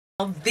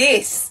Now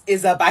this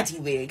is a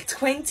baddie wig.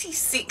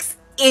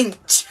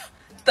 26-inch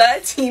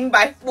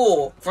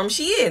 13x4 from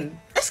Shein.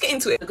 Let's get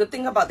into it. The good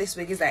thing about this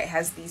wig is that it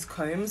has these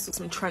combs,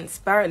 some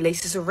transparent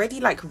lace. It's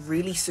already like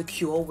really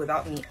secure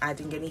without me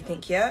adding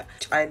anything yet,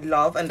 which I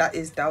love, and that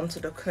is down to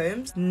the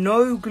combs.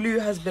 No glue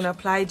has been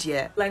applied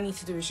yet. All I need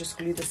to do is just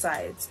glue the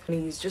sides. I'm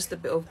gonna use just a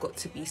bit of got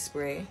to be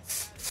spray.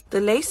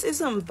 The lace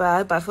isn't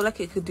bad, but I feel like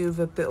it could do with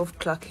a bit of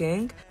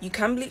clucking. You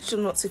can bleach the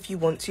knots if you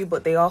want to,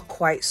 but they are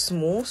quite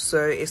small,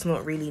 so it's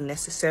not really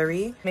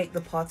necessary. Make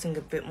the parting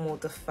a bit more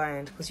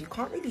defined because you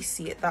can't really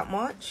see it that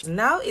much.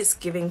 Now it's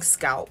giving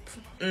scalp.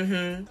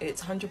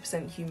 It's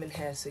 100% human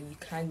hair, so you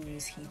can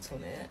use heat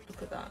on it.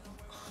 Look at that.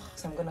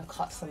 So I'm gonna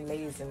cut some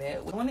layers in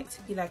it. I want it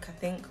to be like, I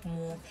think,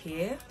 more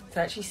here. To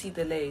actually see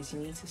the layers, you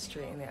need to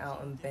straighten it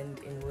out and bend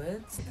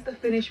inwards. This is the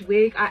finished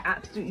wig. I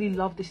absolutely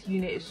love this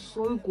unit. It's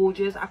so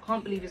gorgeous. I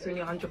can't believe it's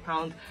only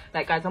 £100.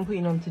 Like, guys, I'm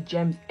putting on to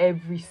gems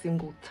every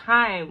single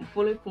time.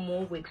 Follow for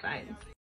more wig finds.